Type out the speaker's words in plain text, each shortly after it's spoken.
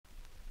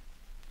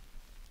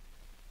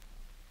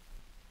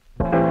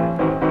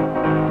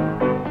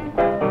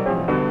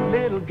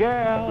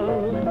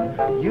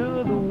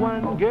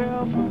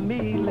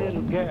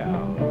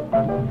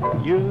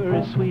You're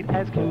as sweet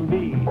as can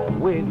be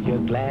with your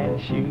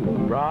glance you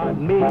brought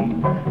me.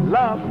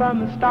 Love from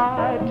the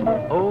start,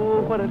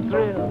 oh what a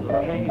thrill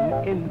came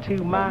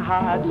into my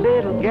heart.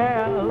 Little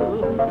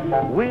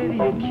girl, with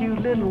your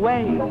cute little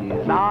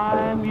ways,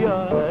 I'm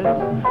yours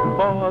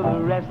for the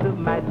rest of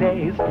my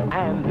days.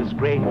 And this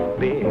great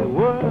big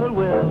world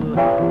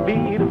will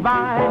be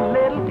divine,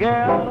 little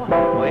girl,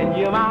 when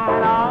you're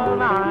mine all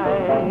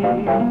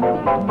night.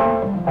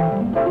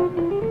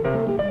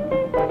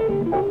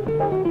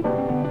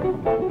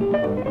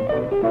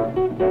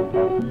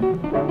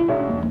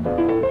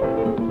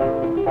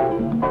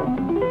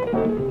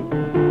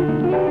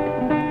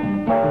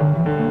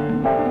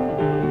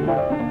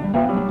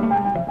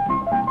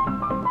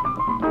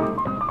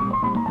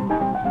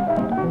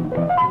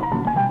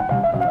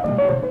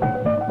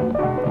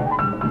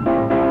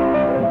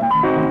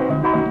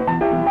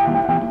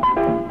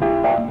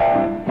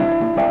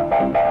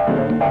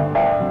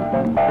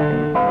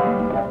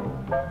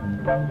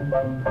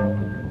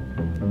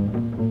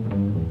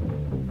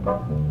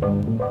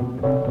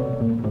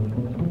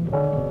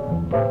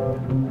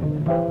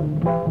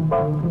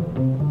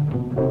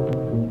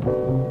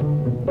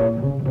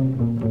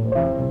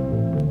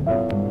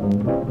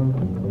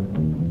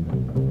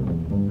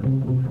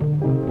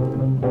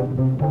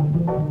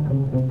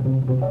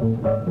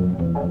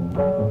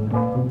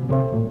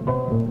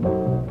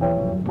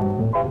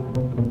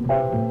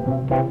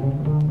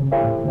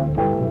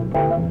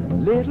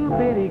 Little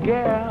bitty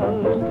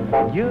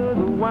girl, you're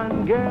the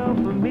one girl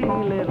for me,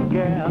 little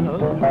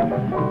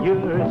girl.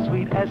 You're as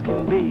sweet as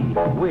can be,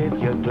 with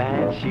your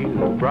glance you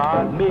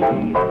brought me.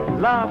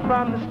 Love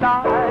from the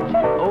start,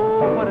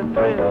 oh what a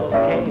thrill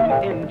came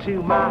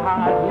into my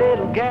heart.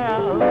 Little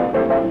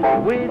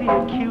girl, with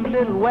your cute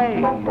little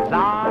ways,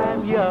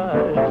 I'm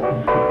yours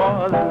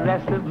for the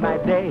rest of my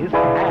days.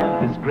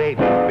 And this great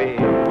big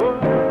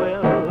world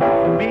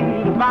will be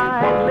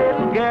mine,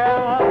 little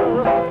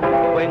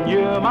girl, when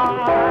you're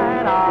mine.